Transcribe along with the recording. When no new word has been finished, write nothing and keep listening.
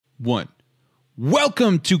one.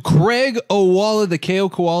 Welcome to Craig Owala, the KO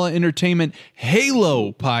Koala Entertainment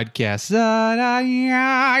Halo podcast.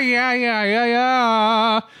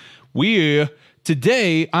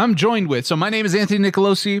 Today, I'm joined with, so my name is Anthony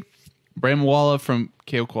Nicolosi, Bram Walla from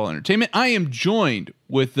KO Koala Entertainment. I am joined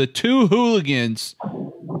with the two hooligans.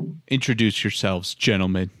 Introduce yourselves,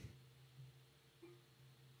 gentlemen.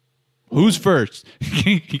 Who's first?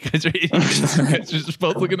 You guys are just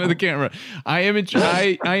both looking at the camera. I am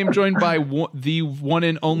joined by the one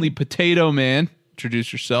and only Potato Man.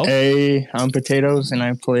 Introduce yourself. Hey, I'm Potatoes and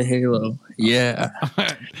I play Halo. Yeah.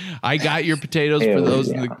 I got your potatoes for those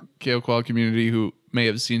in the KO Koala community who may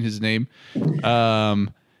have seen his name.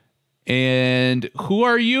 And who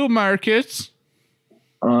are you, Marcus?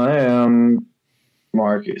 I am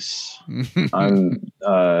Marcus. I'm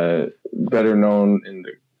better known in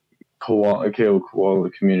the KO Koala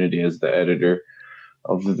community as the editor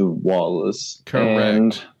of the Wallace. Correct.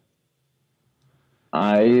 And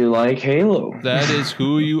I like Halo. That is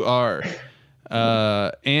who you are.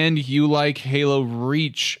 And you like Halo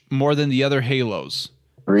Reach more than the other Halos.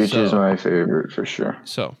 Reach is my favorite for sure.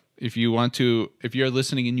 So if you're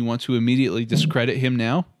listening and you want to immediately discredit him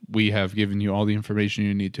now, we have given you all the information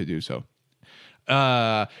you need to do so.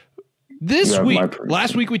 Last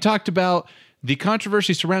week we talked about the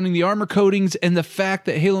controversy surrounding the armor coatings and the fact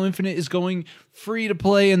that Halo Infinite is going free to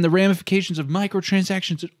play and the ramifications of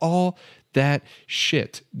microtransactions and all that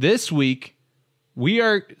shit. This week, we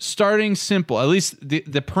are starting simple. At least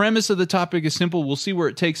the premise of the topic is simple. We'll see where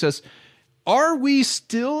it takes us. Are we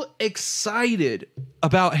still excited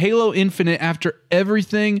about Halo Infinite after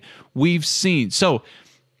everything we've seen? So,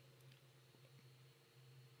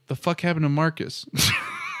 the fuck happened to Marcus?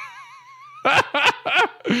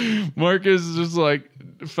 Marcus just like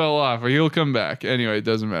fell off, or he'll come back. Anyway, it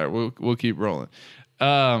doesn't matter. We'll keep rolling.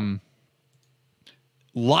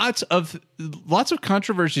 Lots of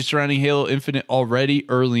controversy surrounding Halo Infinite already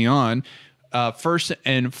early on. First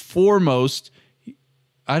and foremost,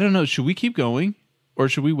 I don't know. Should we keep going or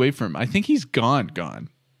should we wait for him? I think he's gone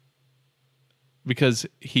because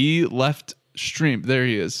he left stream. There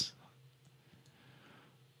he is.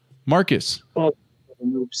 Marcus. Oh,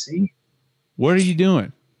 oopsie. What are you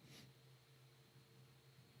doing?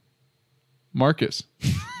 Marcus.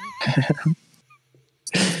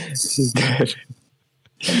 This is good.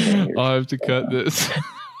 I'll have to cut this.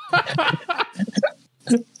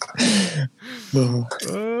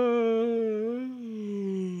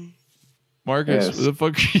 Marcus, Yes. what the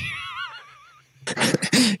fuck are you?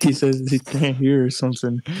 He says he can't hear or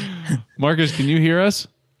something. Marcus, can you hear us?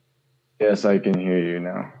 Yes, I can hear you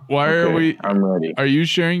now. I'm ready. Are you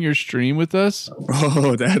sharing your stream with us?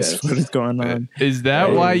 Oh, that's Yes. what is going on. Is that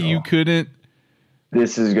There why you go. you couldn't?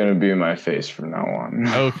 This is going to be my face from now on.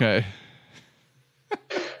 Okay.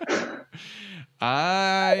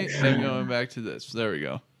 I am going back to this. There we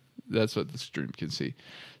go. That's what the stream can see.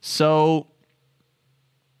 So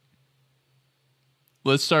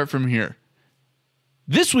let's start from here.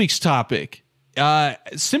 This week's topic,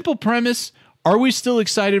 simple premise. Are we still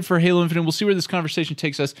excited for Halo Infinite? We'll see where this conversation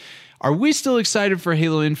takes us. Are we still excited for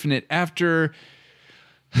Halo Infinite after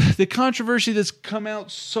the controversy that's come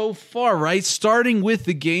out so far, right? Starting with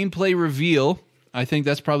the gameplay reveal. I think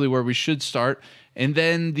that's probably where we should start. And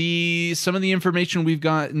then some of the information we've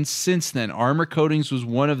gotten since then. Armor coatings was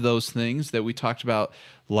one of those things that we talked about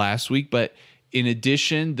last week. But in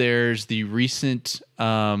addition, there's the recent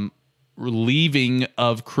leaving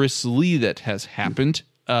of Chris Lee that has happened.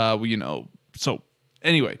 So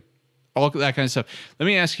anyway, all that kind of stuff. Let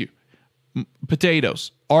me ask you,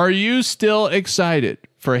 Potatoes, are you still excited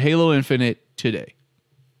for Halo Infinite today?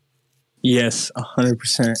 Yes,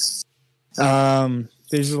 100%.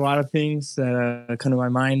 There's a lot of things that come to my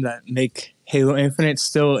mind that make Halo Infinite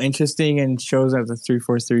still interesting and shows that the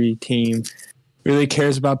 343 team really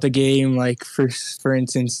cares about the game. Like, for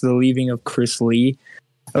instance, the leaving of Chris Lee.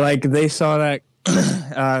 Like, they saw that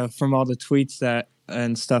from all the tweets that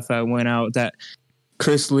and stuff that went out that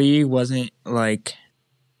Chris Lee wasn't like,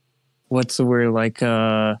 what's the word? Like,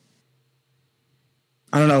 I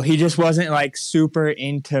don't know. He just wasn't like super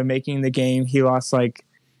into making the game. He lost like,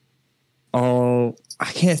 I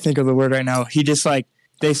can't think of the word right now. He just like,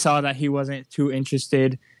 they saw that he wasn't too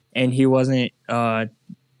interested and he wasn't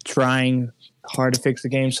trying hard to fix the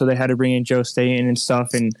game. So they had to bring in Joe Staten and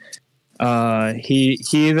stuff. And he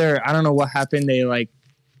either, I don't know what happened. They like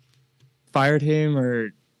fired him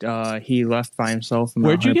or he left by himself.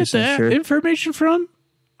 Where'd you get that information from?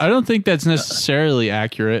 I don't think that's necessarily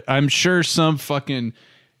accurate. I'm sure some fucking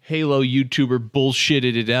Halo YouTuber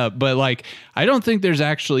bullshitted it up, but like, I don't think there's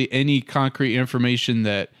actually any concrete information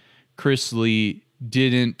that Chris Lee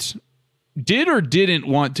did or didn't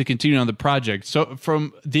want to continue on the project. So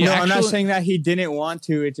from the I'm not saying that he didn't want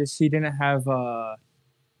to. It just he didn't have. I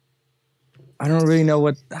don't really know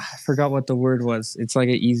what I forgot what the word was. It's like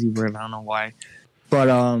an easy word. I don't know why, but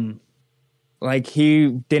like he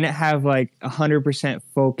didn't have like 100%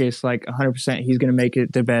 focus. Like 100%, he's gonna make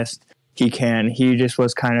it the best he can. He just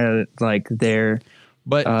was kind of like there.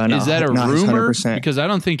 But is that a rumor? Because I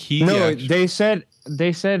don't think he. No, they said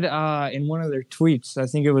in one of their tweets. I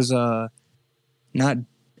think it was not.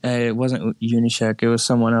 It wasn't Unicheck. It was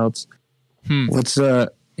someone else.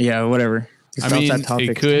 Whatever. I mean,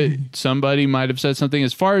 it could. Somebody might have said something.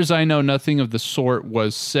 As far as I know, nothing of the sort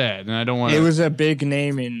was said, and I don't want. It was a big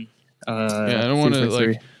name in. I don't want to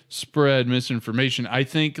like spread misinformation. I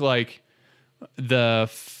think like the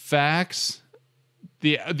facts.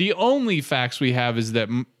 The only facts we have is that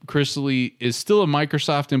Chris Lee is still a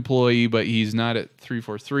Microsoft employee, but he's not at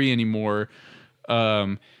 343 anymore.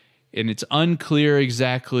 And it's unclear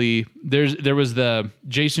exactly. There was the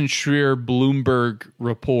Jason Schreier Bloomberg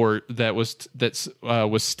report that was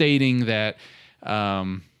stating that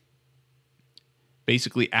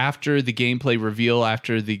basically after the gameplay reveal,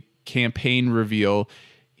 after the campaign reveal,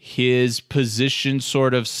 his position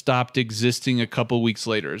sort of stopped existing a couple weeks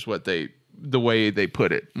later. Is what the way they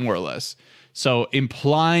put it, more or less. So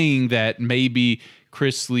implying that maybe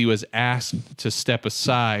Chris Lee was asked to step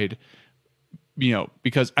aside,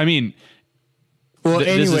 because I mean,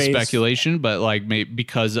 this is speculation, but like maybe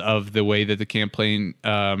because of the way that the campaign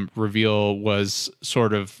reveal was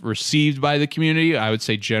sort of received by the community, I would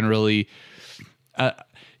say generally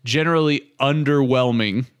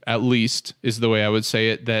underwhelming, at least is the way I would say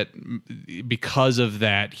it, that because of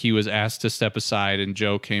that he was asked to step aside and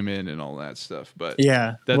Joe came in and all that stuff. But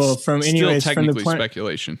that's still technically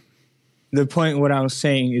speculation. The point what I was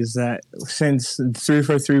saying is that since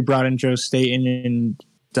 343 brought in Joe Staten and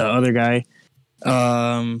the other guy,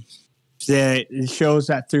 that it shows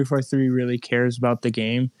that 343 really cares about the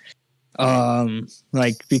game.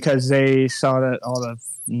 Because they saw that all the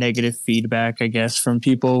negative feedback, I guess, from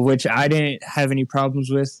people, which I didn't have any problems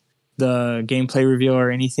with the gameplay reveal or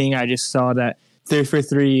anything. I just saw that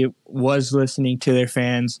 343 was listening to their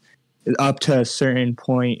fans up to a certain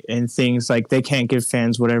point, and things like they can't give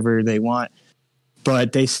fans whatever they want,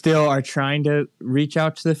 but they still are trying to reach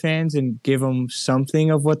out to the fans and give them something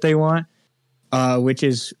of what they want, which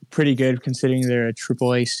is pretty good considering they're a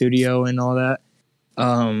AAA studio and all that.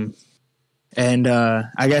 I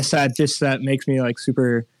guess that makes me like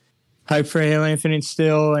super hyped for Halo Infinite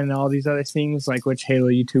still, and all these other things like which Halo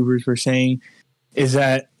YouTubers were saying is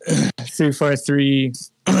that 343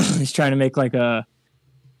 is trying to make like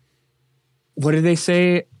what did they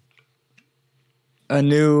say? A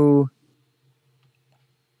new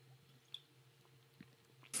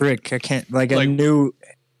a new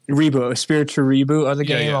reboot, a spiritual reboot of the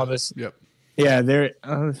game. Yeah. All this. Yep. Yeah,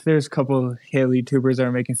 there's a couple of Halo YouTubers that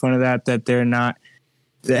are making fun of that they're not,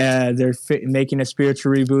 making a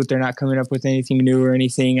spiritual reboot. They're not coming up with anything new or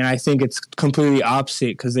anything. And I think it's completely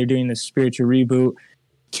opposite because they're doing the spiritual reboot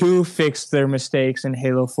to fix their mistakes in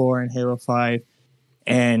Halo 4 and Halo 5.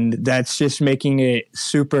 And that's just making it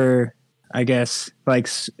super, I guess, like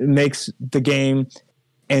makes the game,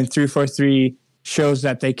 and 343 shows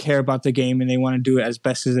that they care about the game and they want to do it as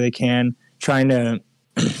best as they can, trying to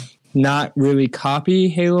not really copy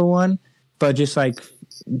Halo 1, but just like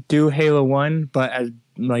do Halo 1, but as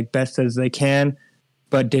like best as they can,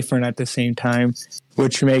 but different at the same time,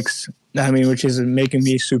 which is making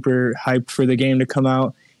me super hyped for the game to come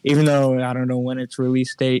out, even though I don't know when its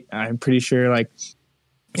release date. I'm pretty sure like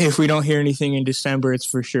if we don't hear anything in December, it's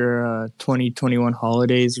for sure 2021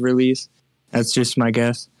 holidays release. That's just my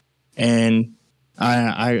guess. And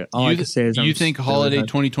I can say is you think holiday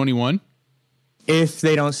 2021? If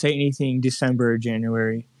they don't say anything December or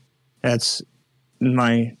January, that's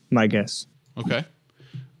my guess. Okay.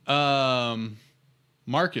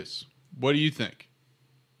 Marcus, what do you think?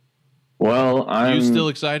 Well, Are you still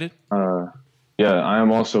excited? Yeah, I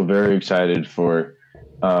am also very excited for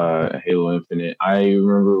Halo Infinite. I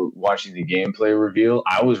remember watching the gameplay reveal.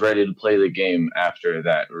 I was ready to play the game after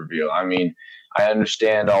that reveal. I mean, I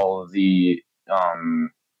understand all of the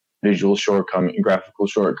graphical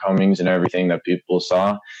shortcomings and everything that people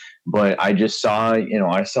saw, but I just saw,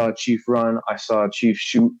 I saw Chief run, I saw Chief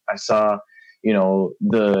shoot, I saw,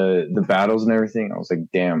 the battles and everything. I was like,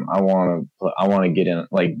 damn, I want to get in.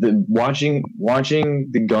 Like watching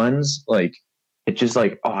the guns, like it's just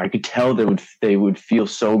like, oh, I could tell they would feel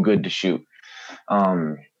so good to shoot.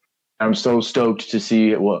 I'm so stoked to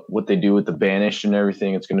see what they do with the Banished and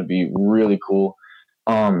everything. It's going to be really cool.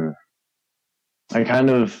 I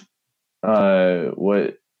kind of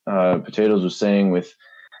what Potatoes was saying with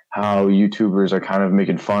how YouTubers are kind of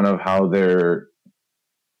making fun of how they're,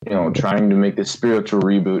 trying to make this spiritual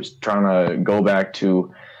reboot, trying to go back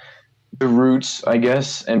to the roots, I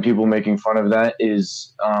guess, and people making fun of that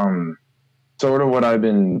is sort of what I've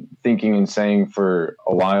been thinking and saying for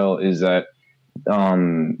a while, is that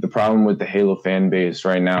the problem with the Halo fan base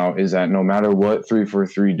right now is that no matter what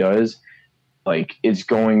 343 does, like, it's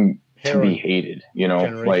going to be hated,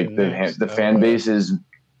 like the fan base is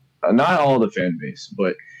not all the fan base,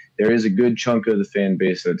 but there is a good chunk of the fan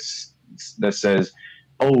base that says,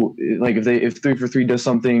 oh, like if 343 does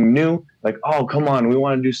something new, like, oh, come on, we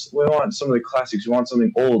want some of the classics, we want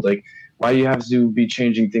something old, like, why do you have to be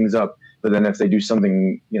changing things up? But then if they do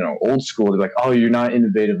something, old school, they're like, oh, you're not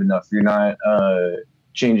innovative enough, you're not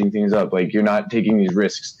changing things up, like, you're not taking these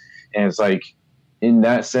risks. And it's like, in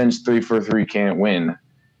that sense, 343 can't win.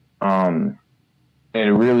 And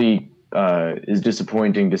it really is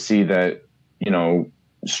disappointing to see that,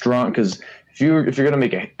 strong, because if you're gonna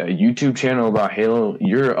make a YouTube channel about Halo,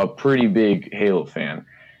 you're a pretty big Halo fan,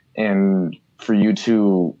 and for you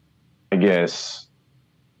to, I guess,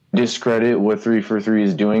 discredit what 343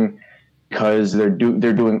 is doing because they're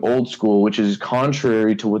doing old school, which is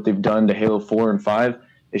contrary to what they've done to Halo 4 and 5,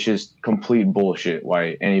 it's just complete bullshit.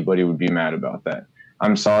 Why anybody would be mad about that?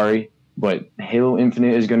 I'm sorry, but Halo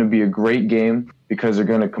Infinite is going to be a great game because they're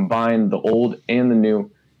going to combine the old and the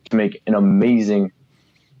new to make an amazing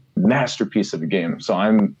masterpiece of a game. So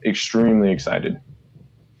I'm extremely excited.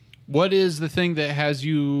 What is the thing that has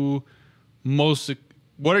you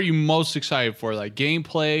what are you most excited for? Like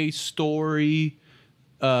gameplay, story,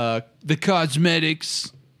 the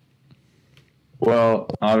cosmetics? Well,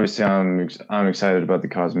 obviously I'm excited about the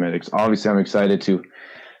cosmetics. Obviously I'm excited to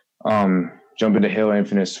jump into Halo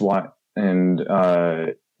Infinite SWAT and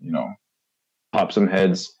pop some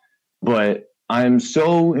heads. But I'm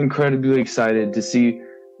so incredibly excited to see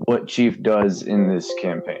what Chief does in this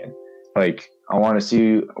campaign. Like, I want to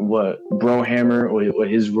see what Brohammer, what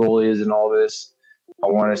his role is in all this. I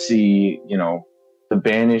want to see, the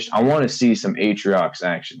Banished. I want to see some Atriox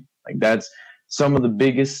action. Like, that's some of the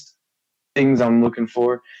biggest things I'm looking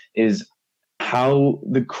for, is how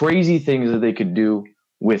the crazy things that they could do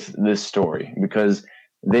with this story, because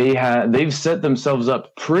they've set themselves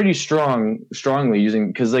up pretty strongly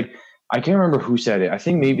using, because, like, I can't remember who said it. I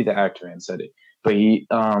think maybe the actor said it. But he,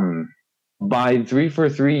 by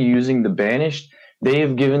 343 using the Banished, they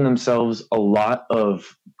have given themselves a lot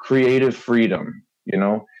of creative freedom,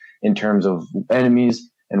 in terms of enemies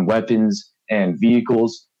and weapons and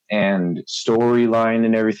vehicles and storyline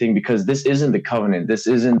and everything, because this isn't the Covenant. This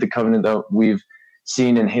isn't the Covenant that we've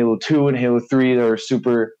seen in Halo 2 and Halo 3 that were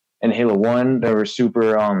super, and Halo 1 that were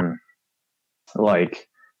super, like,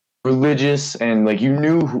 religious, and like you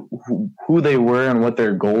knew who they were and what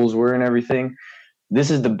their goals were and everything.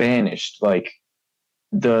 This is the Banished, like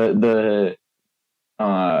the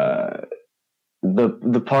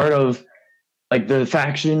part of, like, the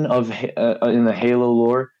faction of in the Halo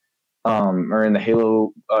lore, or in the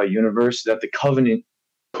Halo universe, that the Covenant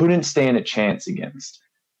couldn't stand a chance against,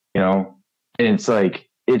 and it's like,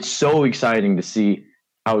 it's so exciting to see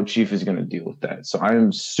how Chief is going to deal with that. So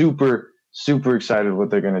I'm super excited what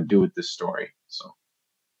they're going to do with this story. So,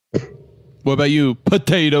 what about you,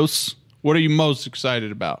 Potatoes? What are you most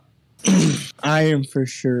excited about? I am for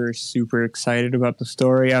sure super excited about the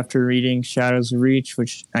story after reading Shadows of Reach,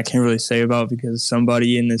 which I can't really say about because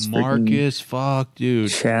somebody in this Marcus, fuck,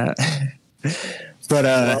 dude, chat. But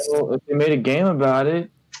if they made a game about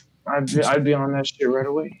it, I'd be on that shit right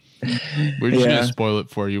away. We're just gonna spoil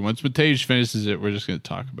it for you. Once Matej finishes it, we're just gonna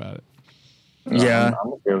talk about it. Yeah,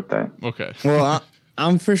 I'm okay with that. Okay. Well,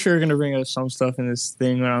 I'm for sure gonna bring up some stuff in this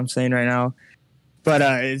thing that I'm saying right now.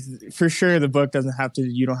 But for sure, the book doesn't have to.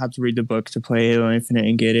 You don't have to read the book to play Halo Infinite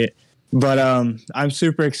and get it. But I'm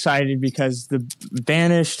super excited because the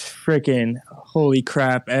Banished, freaking holy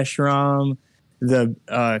crap, Escharum, the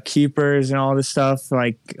Keepers, and all this stuff,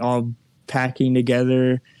 like, all packing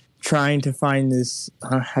together, trying to find this.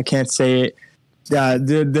 I can't say it.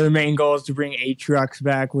 The main goal is to bring Atriox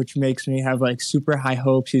back, which makes me have, like, super high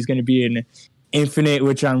hopes. He's going to be in Infinite,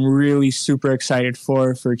 which I'm really super excited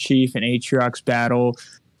for Chief and Atriox battle.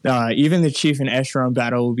 Even the Chief and Escharum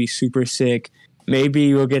battle will be super sick.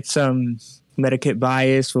 Maybe we'll get some Medikit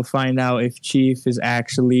bias. We'll find out if Chief is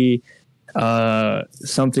actually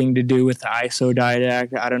something to do with the ISO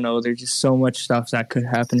didact. I don't know. There's just so much stuff that could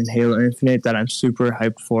happen in Halo Infinite that I'm super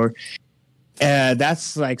hyped for.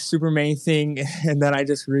 That's, like, super main thing. And then I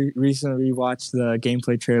just recently watched the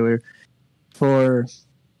gameplay trailer for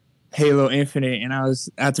Halo Infinite, and I was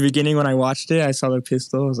at the beginning when I watched it, I saw the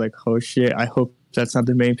pistol. I was like, oh shit, I hope that's not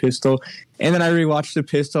the main pistol. And then I rewatched the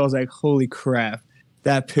pistol. I was like, holy crap,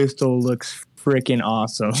 that pistol looks freaking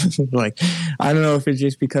awesome. Like, I don't know if it's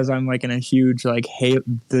just because I'm like in a huge like hate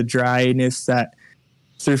the dryness that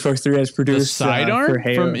 343 has The produced for sidearm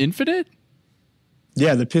Halo. from Infinite?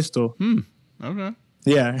 Yeah, the pistol. Okay.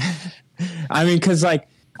 Yeah. I mean, because, like,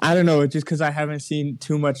 I don't know, just because I haven't seen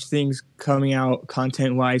too much things coming out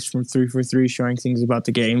content-wise from 343 showing things about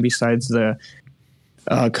the game besides the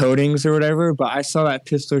codings or whatever, but I saw that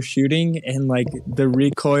pistol shooting and, like, the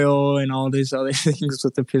recoil and all these other things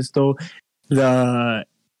with the pistol, the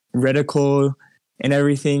reticle and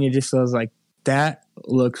everything. It just was like, that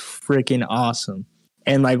looks freaking awesome.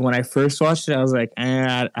 And like when I first watched it, I was like,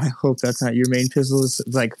 I hope that's not your main pistol. It's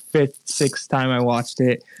like sixth time I watched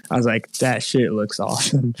it. I was like, that shit looks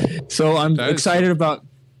awesome. So I'm excited about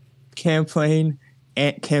campaign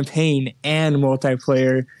and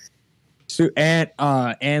multiplayer. So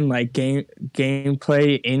and like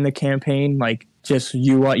gameplay in the campaign, like just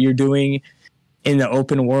what you're doing in the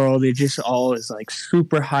open world. It just all is like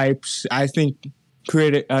super hyped. I think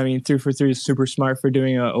 343 is super smart for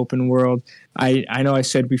doing an open world. I know I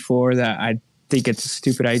said before that I think it's a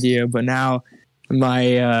stupid idea, but now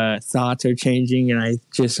my thoughts are changing, and I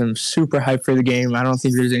just am super hyped for the game. I don't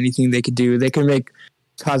think there's anything they could do. They can make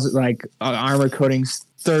armor coatings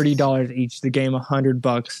 $30 each. The game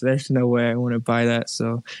 $100. There's no way I want to buy that.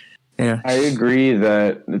 So yeah, I agree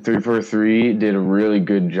that the 343 did a really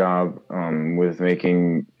good job with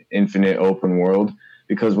making Infinite open world.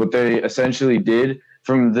 Because what they essentially did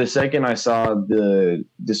from the second I saw the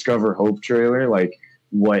Discover Hope trailer, like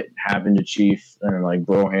what happened to Chief and like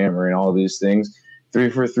Brohammer and all these things,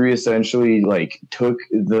 343 essentially like took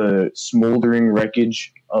the smoldering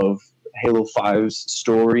wreckage of Halo 5's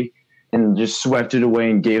story and just swept it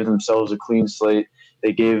away and gave themselves a clean slate.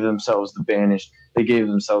 They gave themselves the Banished. They gave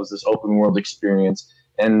themselves this open world experience.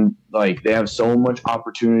 And like they have so much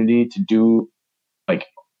opportunity to do like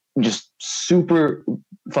just super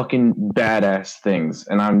fucking badass things,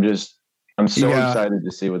 and I'm so excited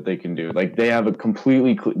to see what they can do. Like they have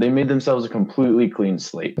they made themselves a completely clean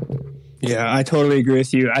slate. Yeah, I totally agree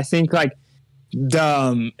with you. I think like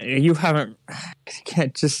you haven't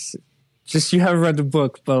read the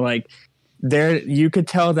book, but like you could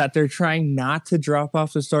tell that they're trying not to drop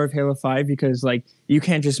off the story of Halo 5 because like you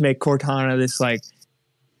can't just make Cortana this like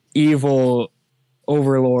evil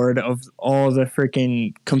overlord of all the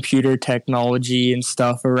freaking computer technology and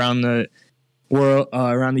stuff around the world,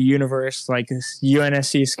 around the universe. Like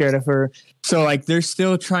UNSC is scared of her, so like they're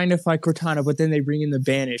still trying to fight Cortana, but then they bring in the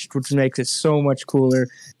Banished, which makes it so much cooler.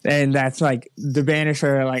 And that's like the Banished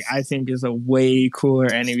are like I think is a way cooler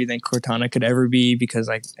enemy than Cortana could ever be, because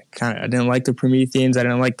like I didn't like the Prometheans, I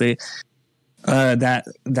didn't like the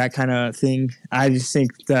that kind of thing. I just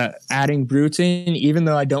think that adding brutes in, even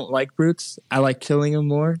though I don't like brutes, I like killing them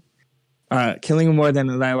more. Killing them more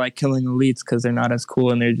than I like killing elites because they're not as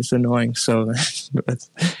cool and they're just annoying. So,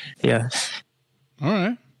 yeah. All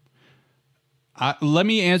right. Let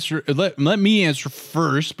me answer. Let me answer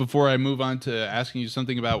first before I move on to asking you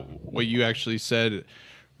something about what you actually said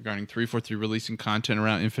regarding 343 releasing content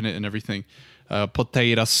around Infinite and everything.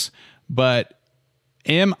 Potatoes, but.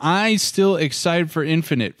 Am I still excited for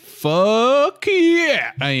Infinite? Fuck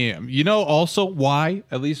yeah, I am. You know also why,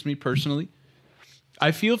 at least me personally?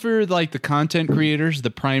 I feel for like the content creators, the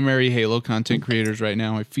primary Halo content creators right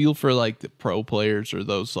now. I feel for like the pro players or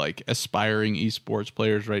those like aspiring esports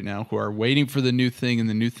players right now who are waiting for the new thing, and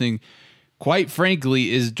the new thing, quite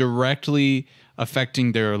frankly, is directly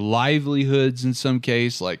affecting their livelihoods in some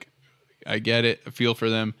case. Like, I get it. I feel for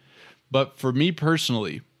them. But for me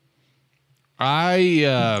personally,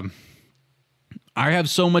 I have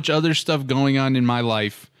so much other stuff going on in my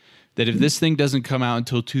life that if this thing doesn't come out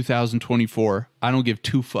until 2024, I don't give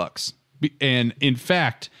two fucks. And in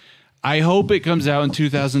fact, I hope it comes out in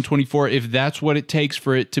 2024 if that's what it takes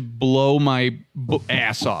for it to blow my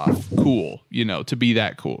ass off. Cool, to be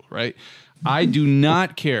that cool, right? I do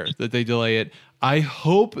not care that they delay it. I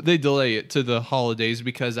hope they delay it to the holidays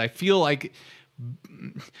because I feel like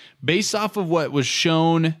based off of what was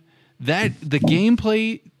shown, that the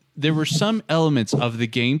gameplay, there were some elements of the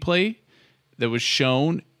gameplay that was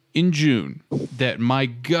shown in June that, my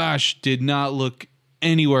gosh, did not look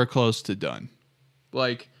anywhere close to done.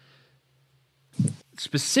 Like,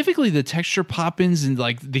 specifically the texture pop-ins and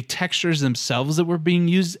like the textures themselves that were being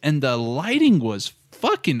used, and the lighting was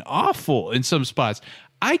fucking awful in some spots.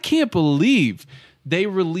 I can't believe they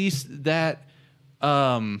released that.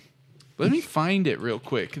 Let me find it real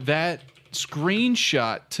quick. That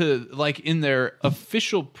screenshot to like in their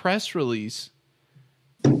official press release.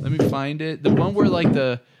 Let me find it. The one where like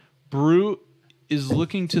the brute is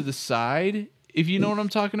looking to the side. If you know what I'm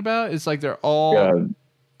talking about, it's like they're all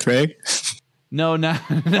Craig. No, not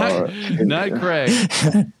Craig.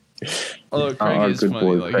 Oh, Craig is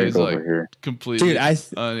funny. Like Craig he's like here. completely Dude, I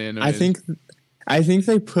unanimated. think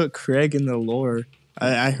they put Craig in the lore.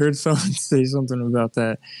 I heard someone say something about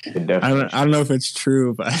that. I don't know if it's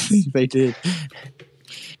true, but I think they did.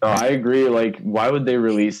 No, I agree. Like, why would they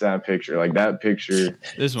release that picture? Like that picture.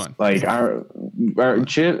 This one. Like our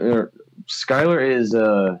Skylar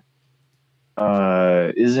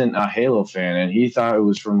isn't a Halo fan, and he thought it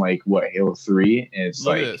was from like Halo 3, and it's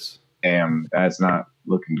Look like, at this. damn, that's not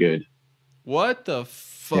looking good. What the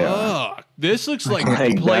fuck? Yeah. This looks like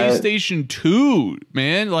Like PlayStation 2,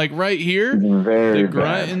 man. Like right here. Very The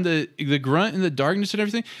grunt bad. in the grunt in the darkness and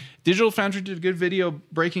everything. Digital Foundry did a good video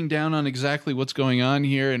breaking down on exactly what's going on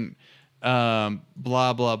here, and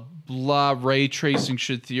blah blah blah. Ray tracing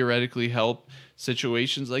should theoretically help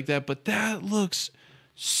situations like that, but that looks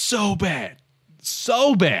so bad,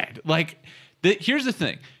 so bad. Like, here's the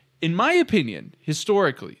thing. In my opinion,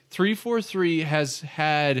 historically, 343 has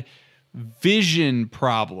had vision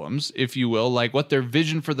problems, if you will, like what their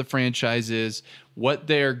vision for the franchise is, what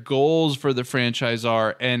their goals for the franchise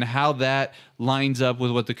are, and how that lines up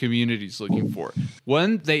with what the community is looking for.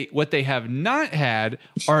 What they have not had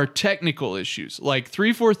are technical issues. Like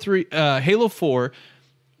 343, Halo 4,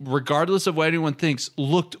 regardless of what anyone thinks,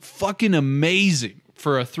 looked fucking amazing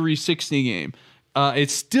for a 360 game.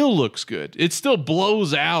 It still looks good. It still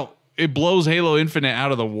blows out. It blows Halo Infinite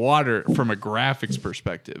out of the water from a graphics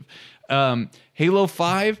perspective. Halo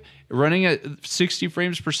 5 running at 60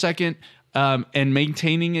 frames per second and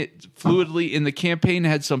maintaining it fluidly in the campaign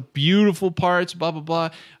had some beautiful parts, blah, blah,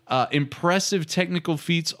 blah. Impressive technical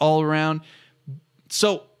feats all around.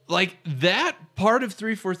 So, like, that part of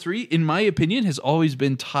 343, in my opinion, has always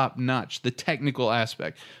been top notch, the technical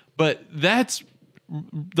aspect. But that's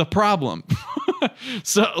the problem.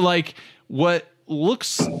 So, like,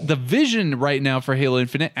 the vision right now for Halo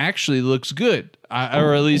Infinite actually looks good.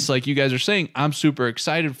 Or at least, like you guys are saying, I'm super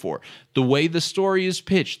excited for. The way the story is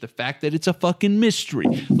pitched, the fact that it's a fucking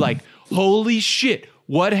mystery. Like, holy shit,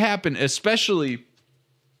 what happened? Especially,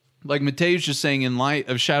 like Mateus just saying, in light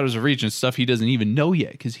of Shadows of Reach and stuff he doesn't even know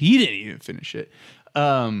yet because he didn't even finish it.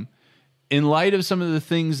 In light of some of the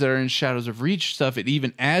things that are in Shadows of Reach stuff, it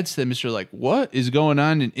even adds to the mystery, like, what is going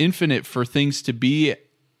on in Infinite for things to be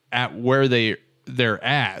at where they're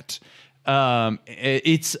at. They've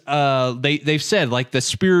said, like, the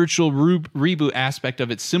spiritual reboot aspect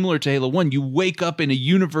of it, similar to Halo 1. You wake up in a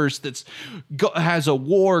universe that's has a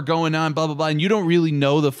war going on, blah blah blah, and you don't really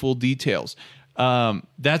know the full details.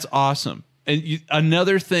 That's awesome. And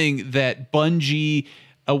another thing that Bungie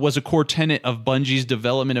was a core tenet of Bungie's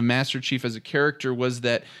development of Master Chief as a character was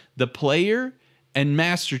that the player and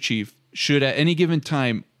Master Chief should at any given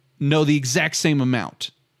time know the exact same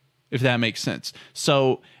amount, if that makes sense.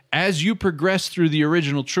 So as you progress through the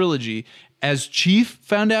original trilogy, as Chief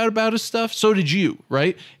found out about his stuff, so did you,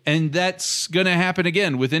 right? And that's going to happen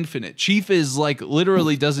again with Infinite. Chief is like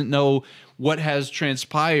literally doesn't know what has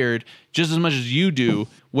transpired just as much as you do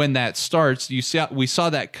when that starts. We saw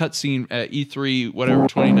that cutscene at E3, whatever,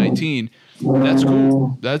 2019. That's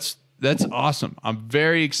cool. That's awesome. I'm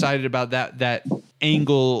very excited about that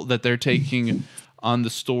angle that they're taking on the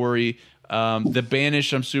story. The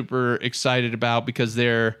Banished I'm super excited about because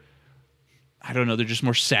they're just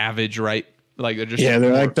more savage, right? Like they're just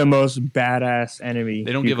they're like the most badass enemy.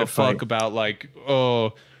 They don't give a fuck about like,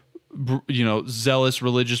 zealous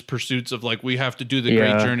religious pursuits of like, we have to do the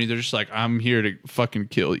great journey. They're just like, I'm here to fucking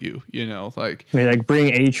kill you, like they like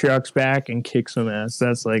bring Atriox back and kick some ass.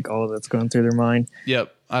 That's like all that's going through their mind.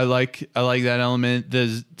 Yep. I like that element.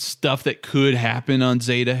 The stuff that could happen on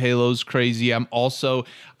Zeta Halo's crazy.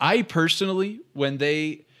 I personally, when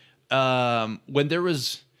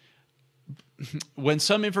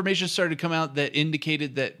some information started to come out that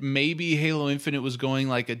indicated that maybe Halo Infinite was going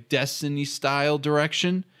like a Destiny style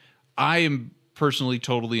direction, I am personally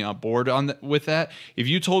totally on board with that. If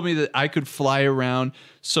you told me that I could fly around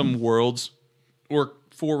some worlds or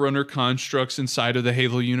Forerunner constructs inside of the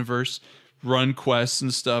Halo universe, run quests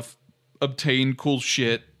and stuff, obtain cool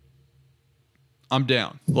shit, I'm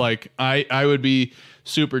down. Like I would be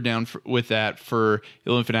super down with that for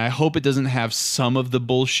Halo Infinite. I hope it doesn't have some of the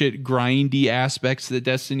bullshit grindy aspects that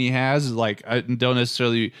Destiny has. Like, I don't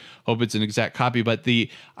necessarily hope it's an exact copy, but the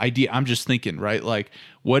idea, I'm just thinking, right? Like,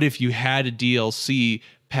 what if you had a DLC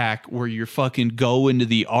pack where you're fucking go into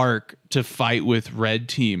the Ark to fight with Red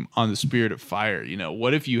Team on the Spirit of Fire? You know,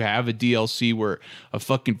 what if you have a DLC where a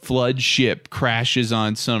fucking flood ship crashes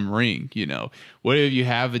on some ring? You know, what if you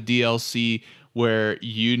have a DLC where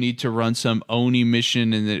you need to run some Oni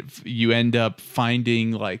mission and that you end up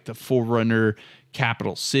finding like the Forerunner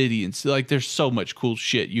capital city? And so, like, there's so much cool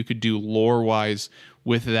shit you could do lore wise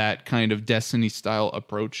with that kind of Destiny style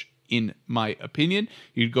approach. In my opinion,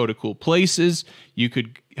 you'd go to cool places. You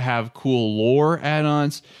could have cool lore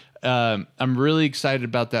add-ons. I'm really excited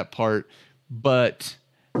about that part, but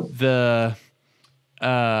anyway,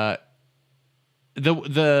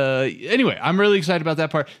 I'm really excited about that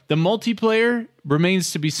part. The multiplayer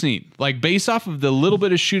remains to be seen. Like, based off of the little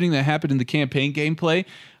bit of shooting that happened in the campaign gameplay,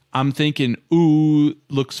 I'm thinking, ooh,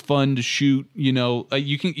 looks fun to shoot. You know,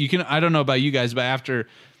 you can. I don't know about you guys, but after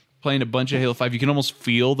playing a bunch of Halo 5, you can almost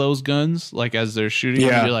feel those guns like as they're shooting.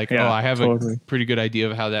 Yeah, you're like, I have a pretty good idea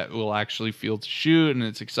of how that will actually feel to shoot, and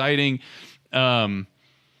it's exciting. Things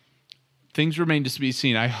remain to be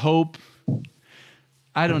seen. I hope.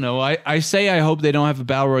 I don't know. I say I hope they don't have a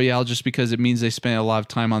Battle Royale just because it means they spent a lot of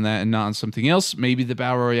time on that and not on something else. Maybe the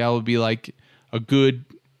Battle Royale would be like a good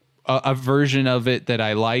a version of it that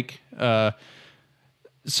I like.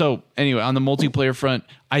 So anyway, on the multiplayer front,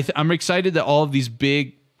 I'm excited that all of these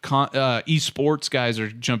big esports guys are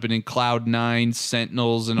jumping in. Cloud9,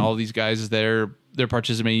 Sentinels, and all these guys they're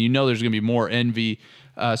participating. You know, there's going to be more. Envy,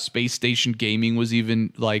 Space Station Gaming was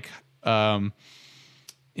even like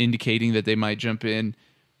indicating that they might jump in.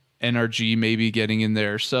 NRG maybe getting in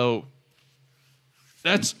there. So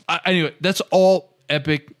that's anyway. That's all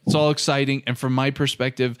epic. It's all exciting. And from my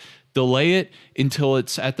perspective, delay it until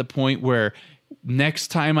it's at the point where next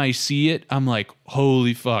time I see it, I'm like,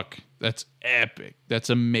 holy fuck. That's epic.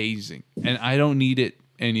 That's amazing. And I don't need it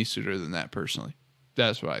any sooner than that, personally.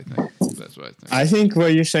 That's what I think. I think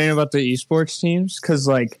what you're saying about the esports teams, because,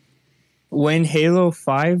 like, when Halo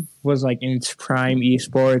 5 was, like, in its prime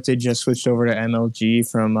esports, it just switched over to MLG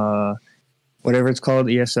from whatever it's called,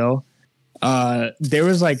 ESL. There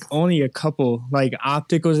was, like, only a couple. Like,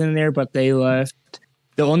 Optic was in there, but they left.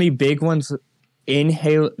 The only big ones in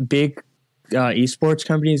Halo, big esports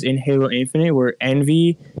companies in Halo Infinite were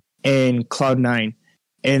Envy and Cloud9.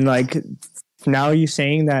 And like now you're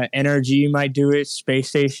saying that NRG might do it, Space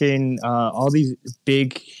Station, all these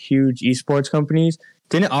big, huge esports companies.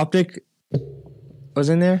 Didn't Optic was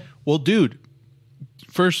in there? Well, dude,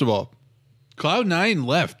 first of all, Cloud9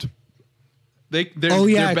 left. They're back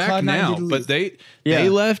Cloud9 now, but they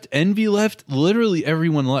left. Envy left. Literally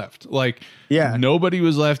everyone left. Like, nobody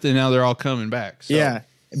was left, and now they're all coming back. So. Yeah,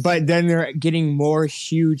 but then they're getting more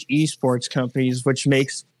huge esports companies, which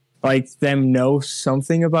makes like them know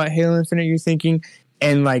something about Halo Infinite. You're thinking,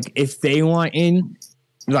 and like if they want in,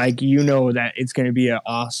 like you know that it's going to be an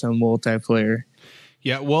awesome multiplayer.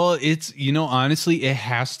 Yeah, well, it's honestly, it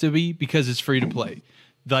has to be because it's free to play.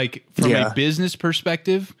 Like from a business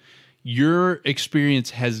perspective, your experience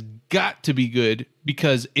has got to be good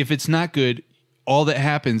because if it's not good, all that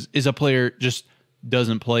happens is a player just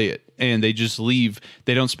doesn't play it and they just leave.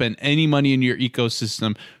 They don't spend any money in your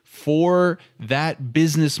ecosystem. For that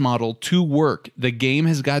business model to work, the game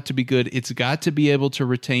has got to be good. It's got to be able to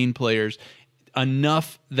retain players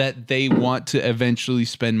enough that they want to eventually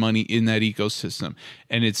spend money in that ecosystem.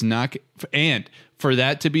 And it's not, and for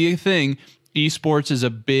that to be a thing, esports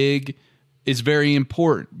is very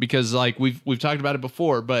important because like we've talked about it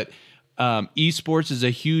before, but esports is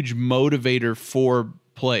a huge motivator for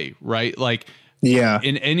play, right? Like,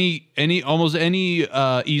 in almost any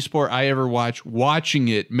esport I ever watching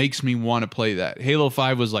it makes me want to play that. Halo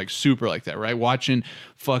 5 was like super like that, right? Watching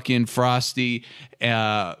fucking Frosty,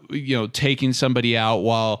 taking somebody out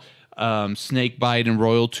while Snakebite and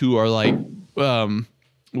Royal 2 are like,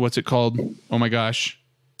 what's it called? Oh my gosh.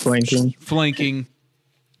 Flanking.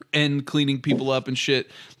 And cleaning people up and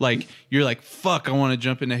shit. Like you're like, fuck, I want to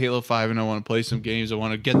jump into Halo 5 and I want to play some games. I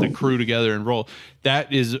want to get the crew together and roll.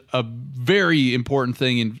 That is a very important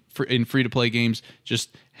thing in free to play games.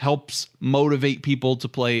 Just helps motivate people to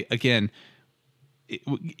play. Again,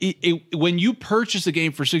 when you purchase a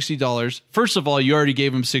game for $60, first of all, you already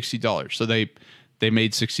gave them $60, so they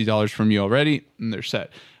made $60 from you already, and they're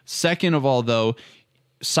set. Second of all, though,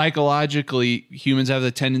 psychologically, humans have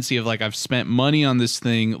the tendency of like, I've spent money on this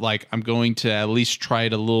thing, like I'm going to at least try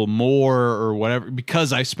it a little more or whatever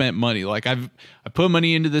because I spent money. Like I put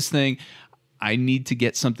money into this thing, I need to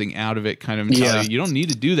get something out of it kind of mentality. You don't need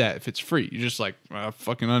to do that if it's free. You're just like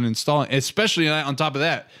fucking uninstalling. Especially on top of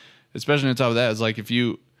that, it's like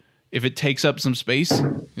if it takes up some space,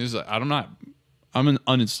 it's like, I'm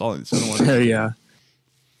uninstalling this. I don't want to.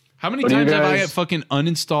 How many What do you times have I guys- fucking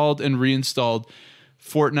uninstalled and reinstalled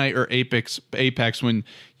Fortnite or Apex when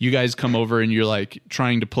you guys come over and you're like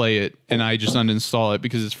trying to play it and I just uninstall it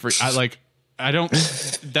because it's free? I don't.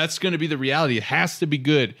 That's going to be the reality. It has to be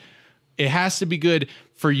good. It has to be good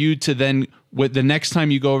for you to then, with the next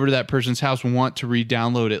time you go over to that person's house, want to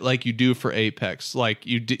re-download it like you do for Apex, like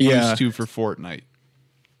you used to for Fortnite.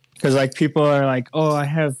 Because like people are like, oh, I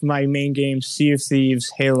have my main game, Sea of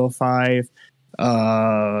Thieves, Halo 5,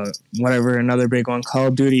 whatever, another big one, Call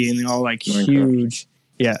of Duty, and they're all like Minecraft. huge.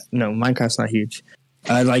 Yeah, no, Minecraft's not huge.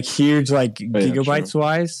 Like huge, like gigabytes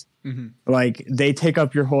wise. Mm-hmm. Like they take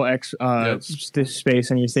up your whole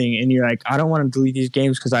space on your thing, and you're like, I don't want to delete these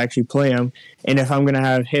games because I actually play them. And if I'm gonna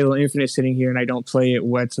have Halo Infinite sitting here and I don't play it,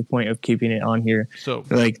 what's the point of keeping it on here? So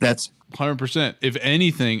Like that's 100%. If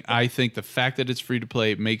anything, I think the fact that it's free to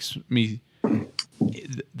play makes me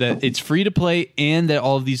that it's free to play and that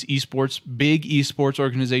all of these big esports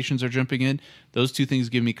organizations are jumping in. Those two things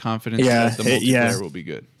give me confidence that the multiplayer will be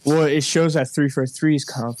good. well, it shows that 343 is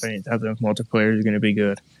confident that the multiplayer is going to be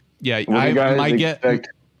good. Yeah, What do you guys expect?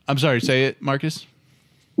 I'm sorry, say it, Marcus.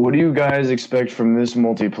 What do you guys expect from this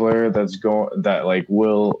multiplayer that like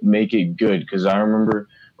will make it good? Because I remember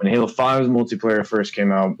when Halo 5's multiplayer first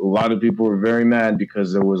came out, a lot of people were very mad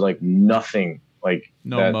because there was like nothing like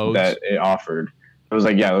modes that it offered. It was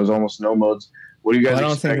like, there was almost no modes. What do you guys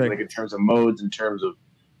expect, like in terms of modes, in terms of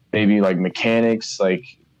maybe like mechanics? Like,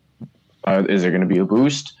 is there going to be a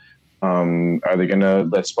boost? Are they going to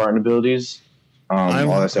let Spartan abilities? All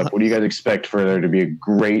that stuff. What do you guys expect for there to be a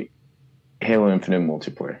great Halo Infinite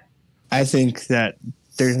multiplayer? I think that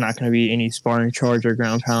there's not going to be any Spartan Charge or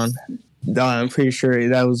Ground Pound. I'm pretty sure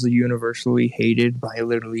that was universally hated by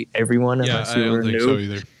literally everyone. Yeah, I don't think so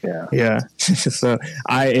either. Yeah. So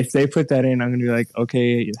if they put that in, I'm gonna be like,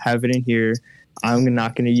 okay, have it in here. I'm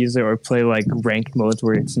not gonna use it or play like ranked modes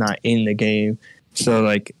where it's not in the game. So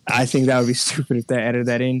like, I think that would be stupid if they added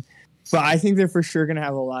that in. But I think they're for sure gonna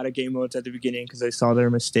have a lot of game modes at the beginning because I saw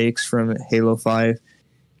their mistakes from Halo 5.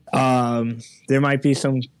 There might be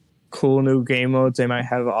some cool new game modes. They might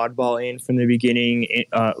have oddball in from the beginning.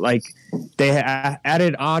 Like they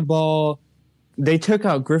added oddball. They took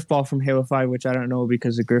out Griffball from Halo 5, which I don't know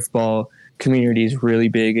because the Griffball community is really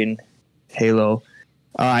big in Halo.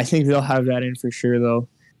 I think they'll have that in for sure though.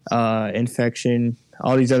 Infection,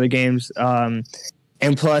 all these other games.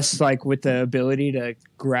 And plus, like with the ability to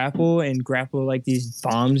grapple like these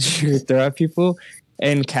bombs you throw at people.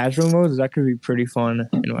 And casual modes, that could be pretty fun,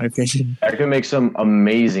 in my opinion. That could make some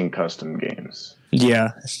amazing custom games.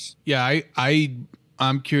 Yeah. Yeah,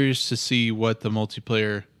 I'm curious to see what the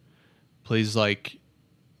multiplayer plays like.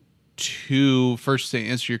 First, to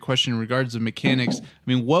answer your question in regards to mechanics, I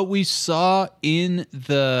mean, what we saw in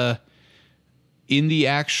the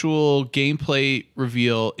actual gameplay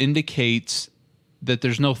reveal indicates that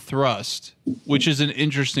there's no thrust, which is an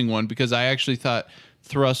interesting one because I actually thought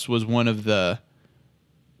thrust was one of the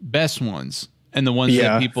best ones and the ones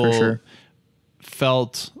that people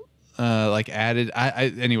felt like added.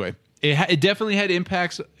 Anyway, it definitely had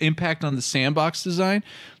impact on the sandbox design,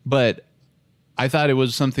 but I thought it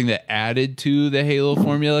was something that added to the Halo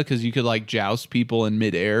formula because you could like joust people in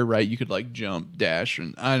midair, right? You could like jump, dash,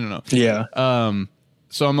 and I don't know. Yeah.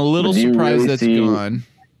 So I'm a little surprised that's gone.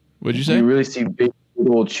 What'd you say? You really see big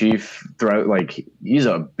old Chief throw, like he's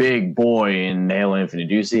a big boy in Halo Infinite.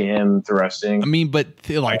 Do you see him thrusting? I mean, but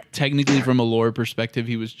like technically from a lore perspective,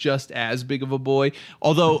 he was just as big of a boy.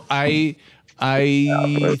 Although I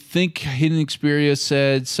think Hidden Xperia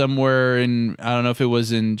said somewhere in, I don't know if it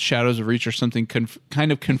was in Shadows of Reach or something,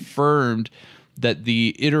 kind of confirmed that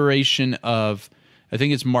the iteration of, I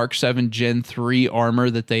think it's Mark 7 Gen 3 armor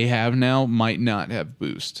that they have now might not have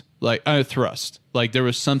boost. Like thrust. Like there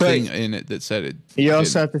was something in it that said it. You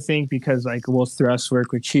also have to think because like will thrust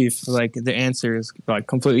work with Chief? Like the answer is like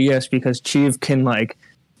completely yes because Chief can like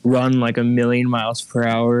run like 1,000,000 miles per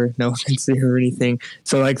hour, no one can see her or anything.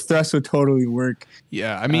 So like thrust would totally work.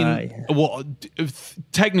 Yeah, I mean, well,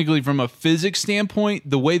 technically from a physics standpoint,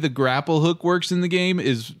 the way the grapple hook works in the game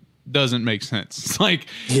doesn't make sense. It's like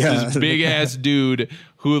this big ass dude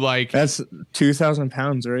who like that's 2,000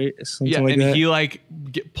 pounds, right? Something like and that. he like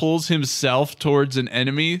pulls himself towards an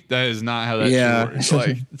enemy. That is not how that shit works.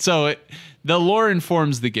 Like, so the lore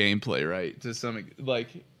informs the gameplay, right? To some like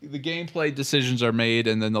the gameplay decisions are made,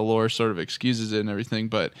 and then the lore sort of excuses it and everything.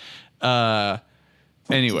 But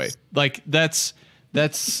anyway, like that's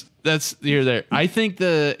here there. I think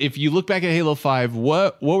if you look back at Halo 5,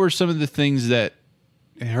 what were some of the things that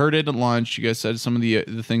heard it at launch? You guys said some of the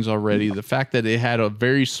things already. The fact that it had a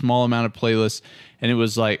very small amount of playlists, and it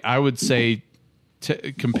was like I would say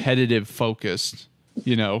competitive focused.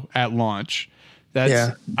 at launch.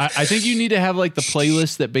 I think you need to have like the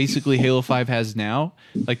playlist that basically Halo 5 has now,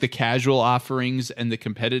 like the casual offerings and the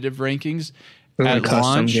competitive rankings at custom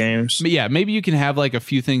launch. Games. But yeah, maybe you can have like a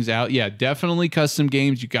few things out. Yeah, definitely custom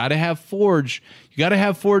games. You got to have Forge. You got to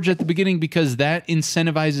have Forge at the beginning because that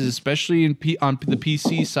incentivizes, especially on the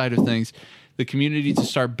PC side of things, the community to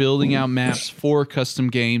start building out maps for custom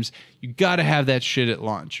games. You got to have that shit at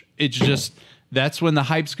launch. It's just, that's when the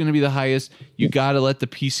hype's going to be the highest. You got to let the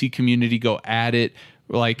PC community go at it.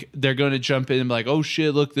 Like they're going to jump in and be like, oh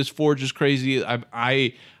shit, look, this Forge is crazy.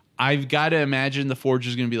 I've got to imagine the Forge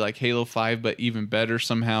is going to be like Halo 5, but even better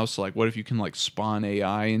somehow. So like, what if you can like spawn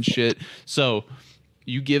AI and shit? So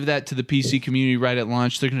you give that to the PC community right at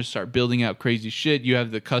launch. They're going to start building out crazy shit. You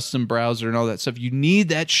have the custom browser and all that stuff. You need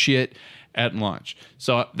that shit at launch.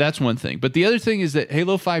 So that's one thing. But the other thing is that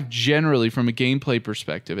Halo 5 generally from a gameplay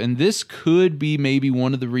perspective, and this could be maybe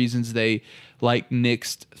one of the reasons they like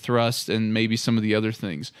nixed Thrust and maybe some of the other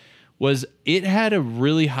things, was it had a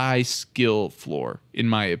really high skill floor, in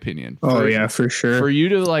my opinion. For sure. For you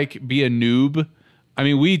to like be a noob. I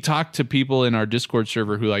mean, we talked to people in our Discord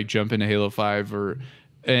server who like jump into Halo 5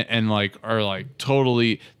 and like are like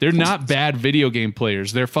totally, they're not bad video game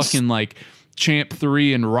players. They're fucking like Champ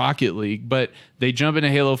 3 and Rocket League, but they jump into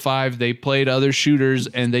Halo 5, they played other shooters,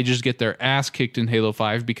 and they just get their ass kicked in Halo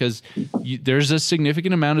 5 because there's a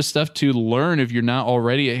significant amount of stuff to learn if you're not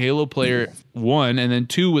already a Halo player, one, and then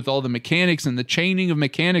two, with all the mechanics and the chaining of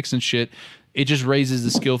mechanics and shit, it just raises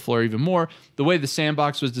the skill floor even more. The way the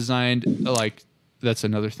sandbox was designed, like, that's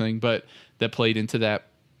another thing, but that played into that.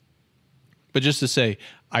 But just to say,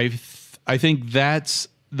 I think that's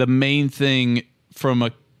the main thing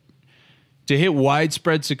to hit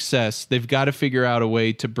widespread success, they've got to figure out a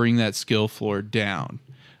way to bring that skill floor down.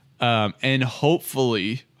 And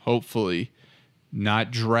hopefully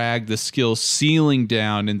not drag the skill ceiling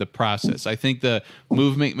down in the process. I think the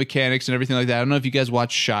movement mechanics and everything like that. I don't know if you guys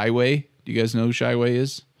watch Shyway. Do you guys know who Shyway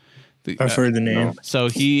is? I've heard the name. So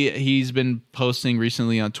he's been posting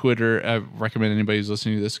recently on Twitter. I recommend anybody who's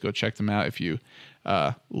listening to this go check them out if you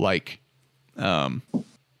like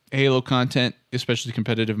Halo content, especially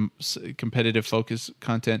competitive focus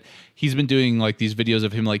content. He's been doing like these videos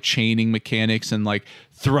of him like chaining mechanics and like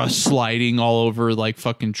thrust sliding all over like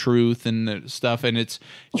fucking Truth and stuff, and it's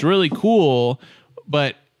really cool.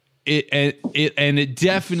 But it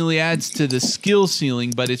definitely adds to the skill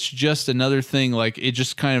ceiling, but it's just another thing. Like it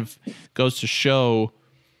just kind of goes to show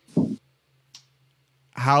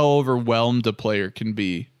how overwhelmed a player can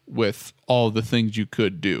be with all the things you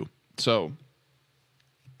could do. So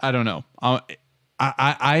I don't know.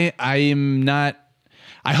 I am not.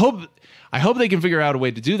 I hope they can figure out a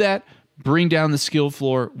way to do that. Bring down the skill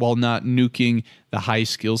floor while not nuking the high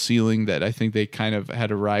skill ceiling that I think they kind of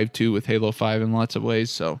had arrived to with Halo 5 in lots of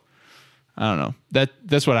ways. So I don't know.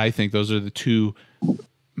 That's what I think. Those are the two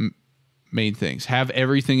main things. Have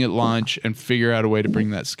everything at launch and figure out a way to bring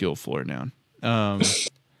that skill floor down. All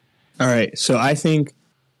right. So I think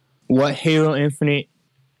what Halo Infinite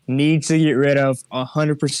needs to get rid of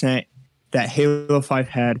 100% that Halo 5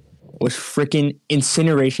 had was freaking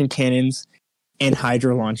incineration cannons and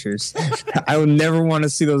hydro launchers. I would never want to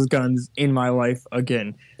see those guns in my life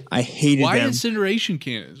again. I hated them. Why incineration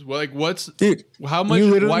cannons? Like, what's... Dude, how much... You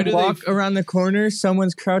literally walk around the corner,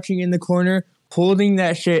 someone's crouching in the corner, holding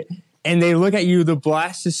that shit, and they look at you. The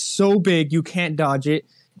blast is so big, you can't dodge it.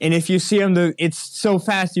 And if you see them, it's so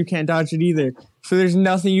fast, you can't dodge it either. So there's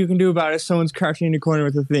nothing you can do about it. Someone's crouching in the corner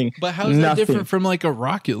with a thing. But how is that different from like a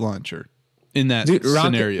rocket launcher in that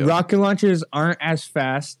scenario? Rocket launchers aren't as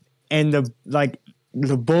fast, and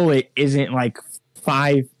the bullet isn't like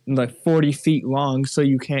 40 feet long, so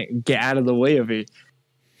you can't get out of the way of it.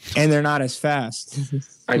 And they're not as fast.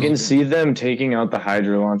 I can see them taking out the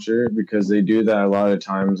Hydra launcher because they do that a lot of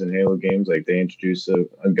times in Halo games. Like they introduce a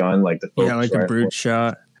gun like the focus like a brute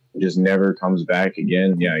shot. It just never comes back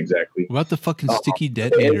again. Yeah, exactly. What about the fucking sticky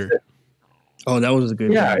detonator? Oh, that was a good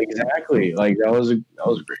one. One. Exactly. Like that was a great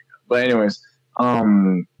gun. But anyways,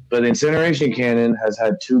 but the incineration cannon has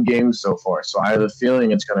had 2 games so far, so I have a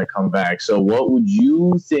feeling it's going to come back. So what would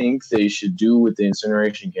you think they should do with the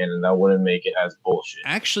incineration cannon that wouldn't make it as bullshit?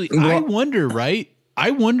 Actually, I wonder, right?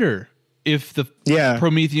 I wonder if the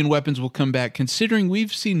Promethean weapons will come back, considering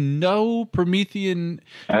we've seen no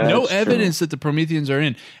evidence that the Prometheans are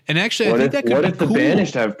in. And actually, I think that could be cool. What if the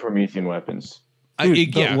Banished have Promethean weapons? Dude,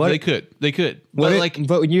 they could.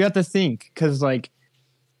 But you have to think, because like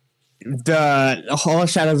all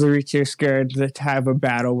Shadows of Reach are scared to have a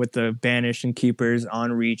battle with the Banished and Keepers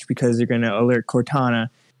on Reach because they're going to alert Cortana,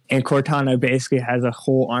 and Cortana basically has a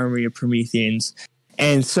whole army of Prometheans.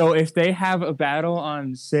 And so if they have a battle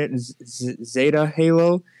on Zeta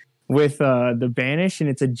Halo with the Banish and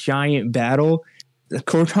it's a giant battle,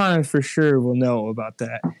 Cortana for sure will know about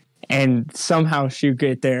that. And somehow she'll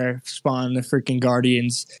get there, spawn the freaking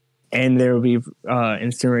Guardians, and there will be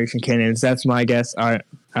incineration cannons. That's my guess. That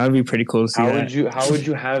would be pretty cool to see. How would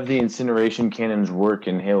you have the incineration cannons work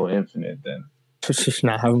in Halo Infinite then? Just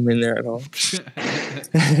not have them in there at all.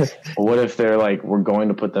 What if they're like, we're going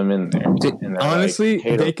to put them in there? And honestly,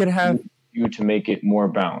 like, they could have you to make it more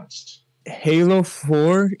balanced. Halo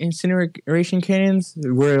 4 incineration cannons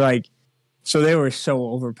were like, so they were so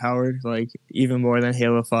overpowered, like even more than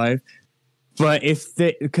Halo 5. But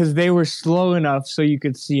because they were slow enough so you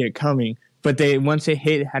could see it coming, but once it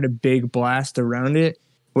hit, it had a big blast around it,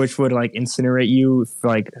 which would like incinerate you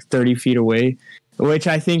like 30 feet away. Which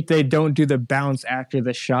I think they don't do the bounce after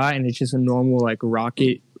the shot, and it's just a normal like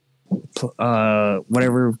rocket,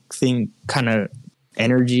 whatever thing kind of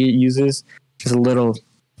energy it uses. Just a little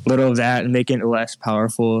of that, and make it less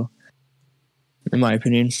powerful, in my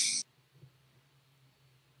opinion.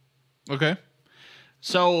 Okay,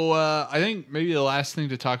 so I think maybe the last thing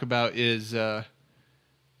to talk about is how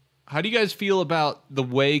do you guys feel about the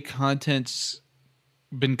way content's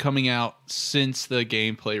been coming out since the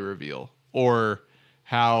gameplay reveal, or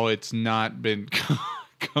how it's not been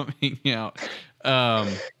coming out,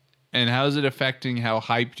 and how is it affecting how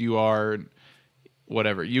hyped you are, and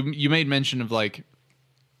whatever. You made mention of like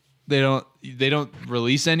they don't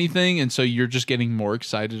release anything, and so you're just getting more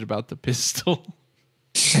excited about the pistol.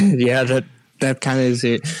 Yeah, that kind of is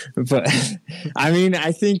it. But I mean,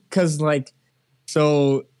 I think because like,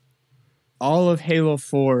 so all of Halo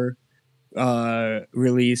 4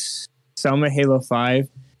 release, some of Halo 5,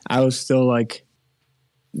 I was still like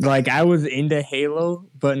I was into Halo,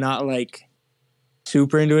 but not like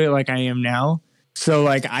super into it like I am now. So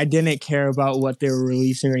like I didn't care about what they were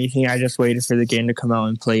releasing or anything. I just waited for the game to come out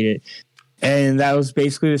and played it. And that was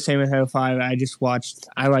basically the same with Halo 5.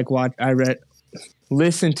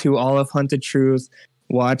 Listened to all of Hunt the Truth,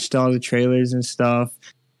 watched all the trailers and stuff,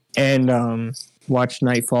 and watched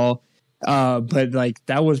Nightfall. But like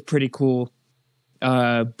that was pretty cool.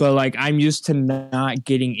 But like I'm used to not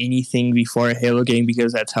getting anything before a Halo game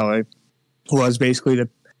because that's how I was basically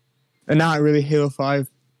not really Halo 5,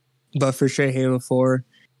 but for sure Halo 4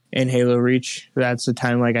 and Halo Reach. That's the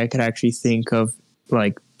time like I could actually think of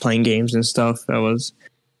like playing games and stuff.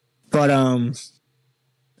 But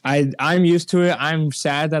I'm used to it. I'm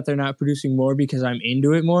sad that they're not producing more because I'm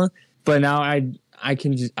into it more. But now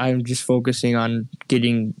I'm just focusing on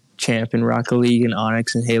getting Champ and Rocket League and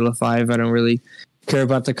Onyx and Halo 5. I don't really care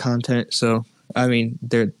about the content. So I mean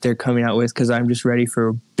they're coming out with, because I'm just ready for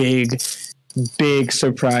a big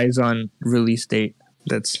surprise on release date.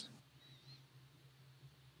 That's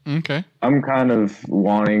okay. I'm kind of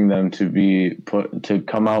wanting them to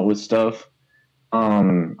come out with stuff.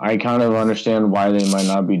 I kind of understand why they might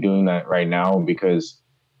not be doing that right now, because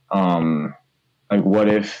like what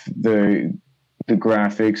if the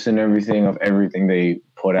graphics and everything of everything they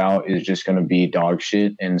put out is just going to be dog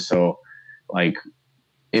shit, and so like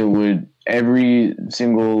every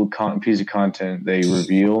single piece of content they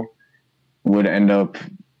reveal would end up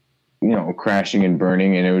crashing and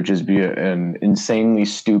burning, and it would just be an insanely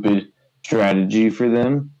stupid strategy for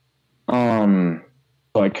them.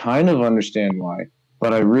 So I kind of understand why,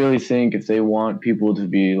 but I really think if they want people to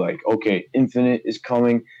be like, okay, Infinite is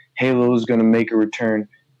coming, Halo is going to make a return,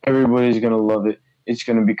 everybody's going to love it, it's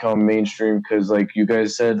going to become mainstream, because like you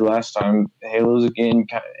guys said last time, Halo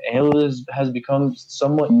has become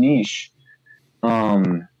somewhat niche.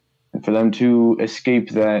 And for them to escape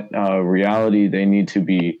that reality, they need to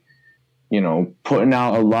be putting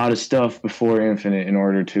out a lot of stuff before Infinite in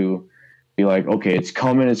order to be like, okay, it's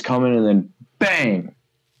coming, and then bang,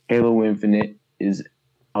 Halo Infinite is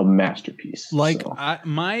a masterpiece. Like so.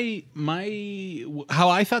 my how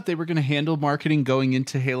I thought they were going to handle marketing going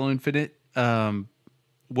into Halo Infinite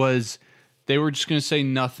was they were just going to say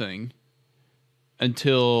nothing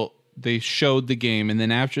until they showed the game, and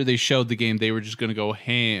then after they showed the game, they were just going to go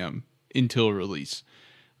ham until release.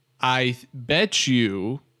 I bet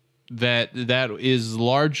you that is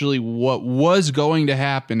largely what was going to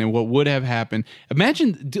happen and what would have happened.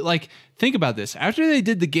 Imagine, like, think about this. After they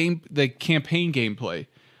did the campaign gameplay,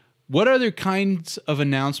 what other kinds of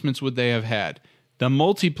announcements would they have had? The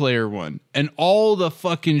multiplayer one and all the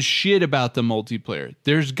fucking shit about the multiplayer.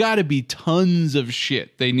 There's got to be tons of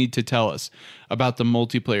shit they need to tell us about the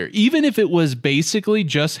multiplayer. Even if it was basically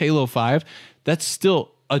just Halo 5, that's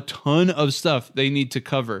still a ton of stuff they need to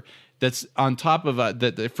cover. that's on top of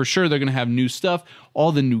that for sure they're going to have new stuff,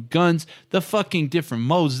 all the new guns, the fucking different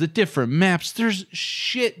modes, the different maps. There's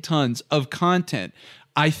shit tons of content.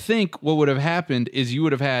 I think what would have happened is you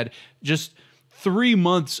would have had just 3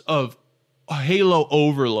 months of Halo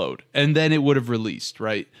overload, and then it would have released,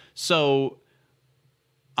 right? So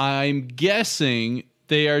I'm guessing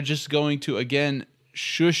they are just going to, again,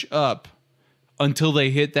 shush up until they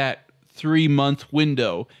hit that 3-month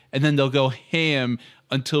window, and then they'll go ham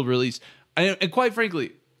until release. And quite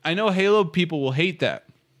frankly, I know Halo people will hate that.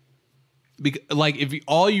 Like, if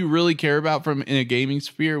all you really care about from in a gaming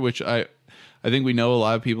sphere, which I think we know a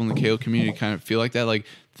lot of people in the Halo community kind of feel like that, like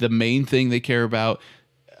the main thing they care about,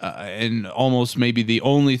 and almost maybe the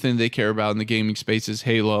only thing they care about in the gaming space is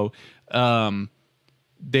Halo.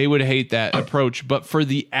 They would hate that approach. But for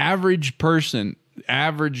the average person,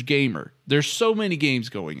 average gamer, there's so many games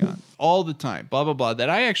going on all the time, blah, blah, blah, that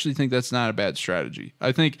I actually think that's not a bad strategy.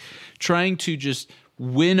 I think trying to just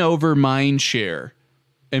win over mind share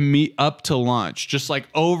and meet up to launch, just like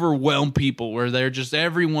overwhelm people where they're just,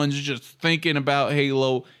 everyone's just thinking about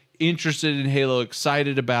Halo, interested in Halo,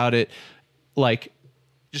 excited about it. Like,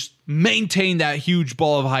 just maintain that huge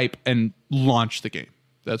ball of hype and launch the game.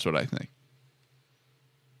 That's what I think.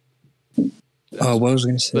 Oh, what was I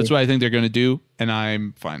going to say? That's what I think they're going to do, and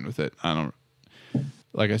I'm fine with it. I don't,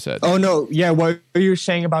 like I said. Oh, no. Yeah, what you're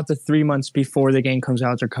saying about the 3 months before the game comes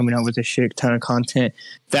out, they're coming out with a shit ton of content.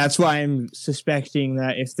 That's why I'm suspecting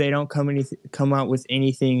that if they don't come out with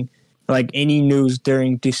anything, like any news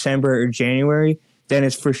during December or January, then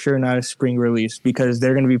it's for sure not a spring release, because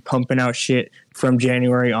they're going to be pumping out shit from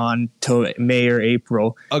January on till May or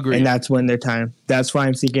April. Agreed. And that's when their time. That's why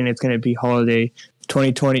I'm thinking it's going to be holiday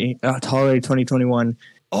 2020, holiday 2021.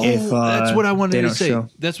 Oh, that's what I wanted to say.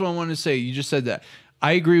 That's what I wanted to say. You just said that.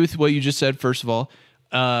 I agree with what you just said, first of all.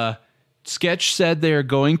 Sketch said they are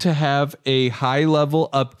going to have a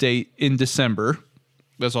high-level update in December.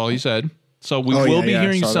 That's all he said. So we will be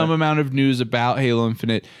hearing some amount of news about Halo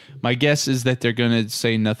Infinite. My guess is that they're going to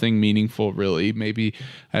say nothing meaningful, really. Maybe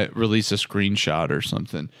release a screenshot or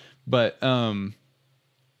something. But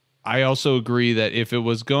I also agree that if it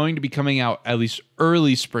was going to be coming out at least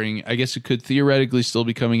early spring, I guess it could theoretically still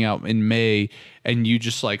be coming out in May, and you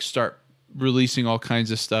just like start releasing all kinds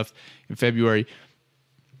of stuff in February.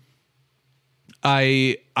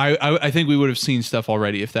 I think we would have seen stuff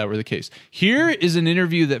already if that were the case. Here is an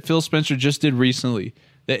interview that Phil Spencer just did recently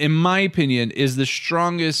that, in my opinion, is the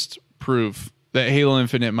strongest proof that Halo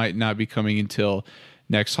Infinite might not be coming until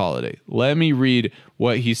next holiday. Let me read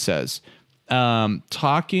what he says.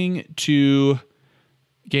 Talking to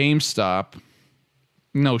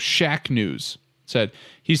Shack News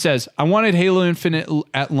he says, "I wanted Halo Infinite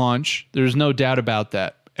at launch. There's no doubt about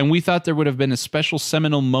that. And we thought there would have been a special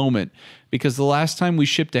seminal moment because the last time we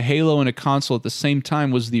shipped a Halo and a console at the same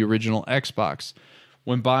time was the original Xbox.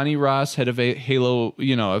 When Bonnie Ross, head of Halo,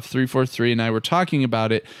 of 343, and I were talking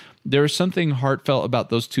about it, there was something heartfelt about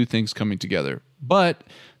those two things coming together. But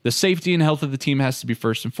the safety and health of the team has to be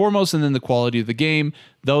first and foremost, and then the quality of the game.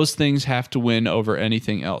 Those things have to win over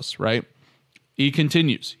anything else, right?" He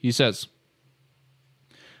continues. He says,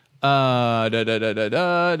 I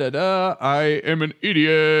am an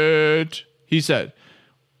idiot. He said,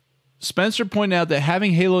 Spencer pointed out that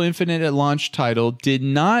having Halo Infinite at launch title did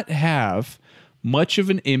not have much of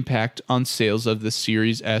an impact on sales of the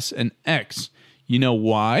Series S and X. You know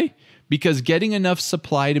why? Because getting enough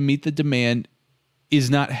supply to meet the demand is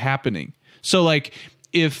not happening. So, like,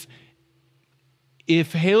 if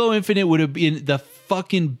Halo Infinite would have been the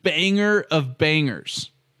fucking banger of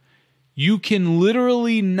bangers, you can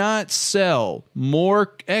literally not sell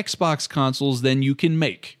more Xbox consoles than you can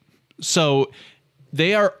make. So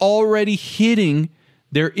they are already hitting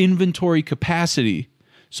their inventory capacity.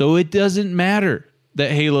 So it doesn't matter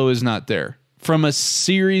that Halo is not there. From a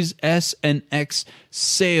Series S and X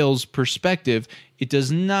sales perspective, it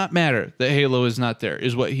does not matter that Halo is not there,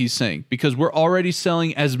 is what he's saying. Because we're already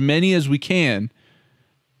selling as many as we can,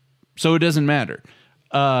 so it doesn't matter.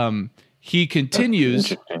 He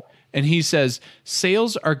continues, and he says,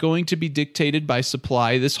 sales are going to be dictated by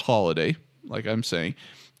supply this holiday, like I'm saying.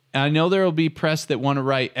 And I know there will be press that want to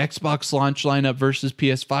write Xbox launch lineup versus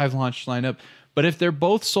PS5 launch lineup, but if they're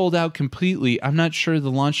both sold out completely, I'm not sure the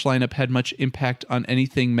launch lineup had much impact on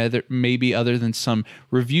anything maybe other than some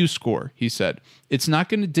review score, he said. It's not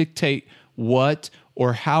going to dictate what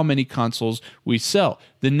or how many consoles we sell.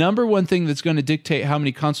 The number one thing that's going to dictate how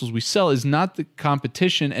many consoles we sell is not the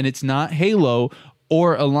competition, and it's not Halo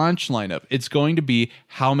or a launch lineup. It's going to be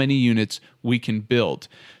how many units we can build.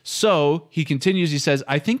 So he continues, he says,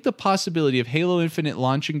 I think the possibility of Halo Infinite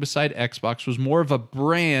launching beside Xbox was more of a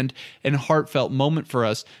brand and heartfelt moment for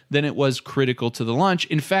us than it was critical to the launch.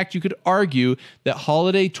 In fact, you could argue that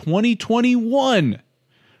holiday 2021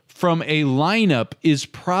 from a lineup is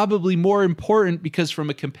probably more important because from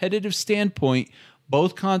a competitive standpoint,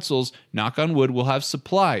 both consoles, knock on wood, will have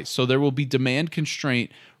supply. So there will be demand constraint.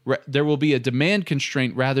 There will be a demand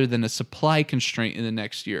constraint rather than a supply constraint in the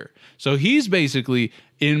next year. So he's basically,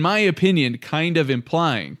 in my opinion, kind of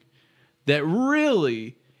implying that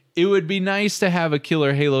really it would be nice to have a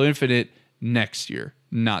killer Halo Infinite next year,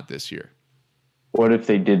 not this year. What if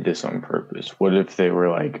they did this on purpose? What if they were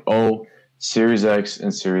like, oh, Series X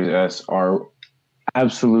and Series S are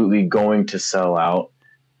absolutely going to sell out.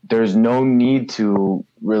 There's no need to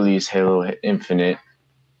release Halo Infinite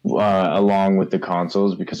along with the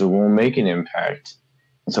consoles because it won't make an impact.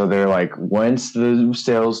 So they're like, once the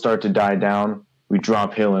sales start to die down, we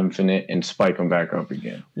drop Halo Infinite and spike them back up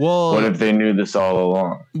again. Well, what if they knew this all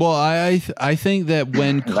along? Well, I think that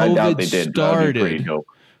when COVID started,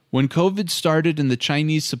 when COVID started and the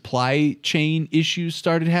Chinese supply chain issues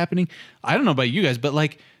started happening, I don't know about you guys, but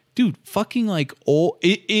like, dude, fucking like,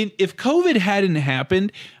 if COVID hadn't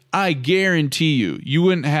happened, I guarantee you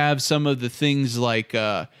wouldn't have some of the things like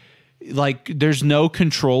there's no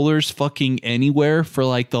controllers fucking anywhere for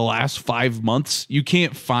like the last 5 months. You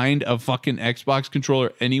can't find a fucking Xbox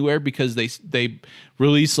controller anywhere because they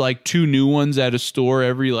release like 2 new ones at a store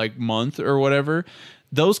every like month or whatever.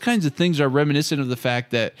 Those kinds of things are reminiscent of the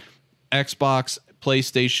fact that Xbox,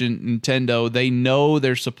 PlayStation, Nintendo, they know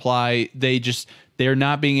their supply. They're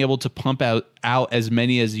not being able to pump out as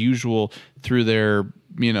many as usual through their,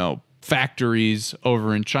 factories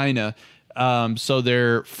over in China. So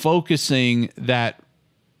they're focusing that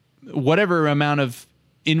whatever amount of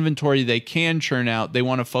inventory they can churn out, they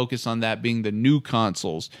want to focus on that being the new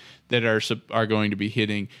consoles that are going to be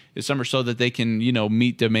hitting this summer so that they can,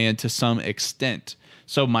 meet demand to some extent.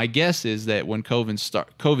 So my guess is that when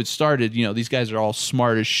COVID started, these guys are all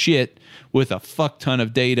smart as shit with a fuck ton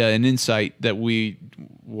of data and insight that we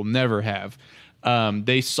will never have.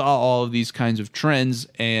 They saw all of these kinds of trends,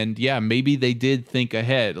 and yeah, maybe they did think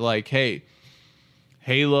ahead. Like, hey,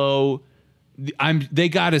 Halo, they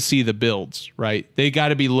got to see the builds, right? They got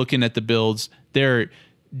to be looking at the builds. They're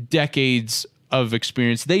decades of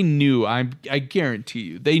experience. They knew, I guarantee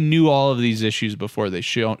you, they knew all of these issues before they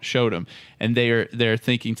showed them, and they're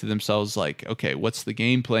thinking to themselves like, okay, what's the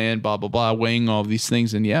game plan? Blah blah blah, weighing all of these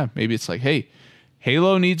things, and yeah, maybe it's like, hey,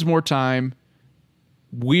 Halo needs more time.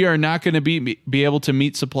 We are not going to be able to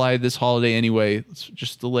meet supply this holiday anyway. Let's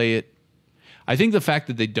just delay it. I think the fact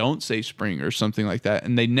that they don't say spring or something like that,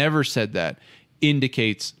 and they never said that,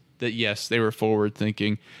 indicates that, yes, they were forward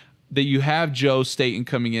thinking. That you have Joe Staten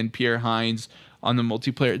coming in, Pierre Hines on the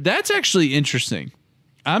multiplayer. That's actually interesting.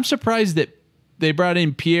 I'm surprised that they brought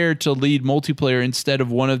in Pierre to lead multiplayer instead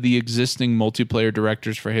of one of the existing multiplayer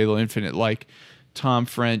directors for Halo Infinite, like Tom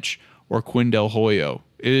French or Quinn Del Hoyo.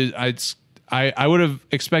 I would have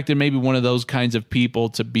expected maybe one of those kinds of people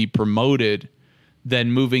to be promoted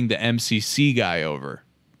than moving the MCC guy over.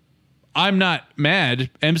 I'm not mad.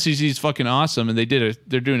 MCC is fucking awesome, and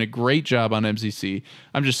they're doing a great job on MCC.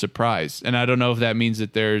 I'm just surprised, and I don't know if that means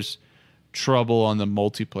that there's trouble on the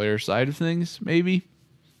multiplayer side of things. Maybe.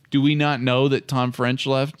 Do we not know that Tom French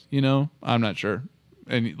left? I'm not sure,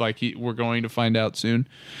 and we're going to find out soon.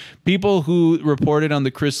 People who reported on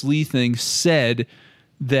the Chris Lee thing said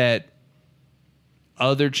that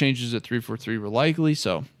other changes at 343 were likely,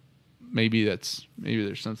 so maybe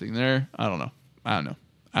there's something there. I don't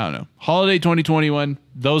know. Holiday 2021,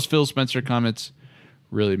 those Phil Spencer comments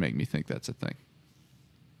really make me think that's a thing.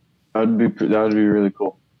 That would be really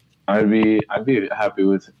cool. I'd be happy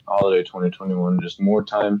with holiday 2021. Just more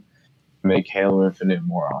time to make Halo Infinite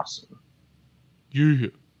more awesome. Yeah,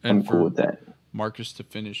 and I'm cool with that. Marcus to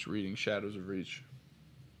finish reading Shadows of Reach.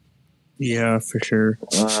 Yeah, for sure.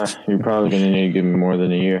 You're probably going to need to give me more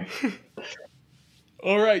than a year.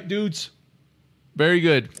 All right, dudes. Very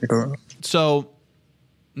good. So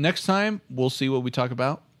next time, we'll see what we talk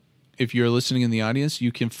about. If you're listening in the audience,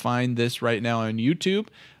 you can find this right now on YouTube.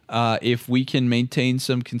 If we can maintain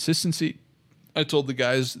some consistency, I told the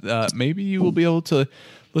guys maybe you will be able to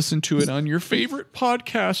listen to it on your favorite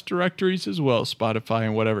podcast directories as well, Spotify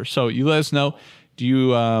and whatever. So you let us know. Do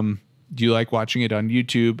you like watching it on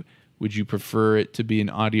YouTube? Would you prefer it to be an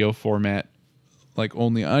audio format, like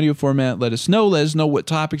only audio format? Let us know. Let us know what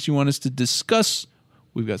topics you want us to discuss.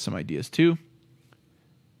 We've got some ideas too.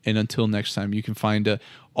 And until next time, you can find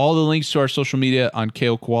all the links to our social media on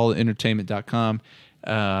koaleentertainment.com,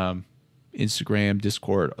 Instagram,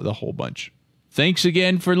 Discord, the whole bunch. Thanks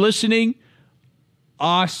again for listening.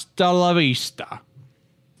 Hasta la vista.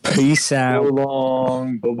 Peace out. So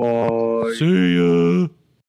long. Bye-bye. See ya.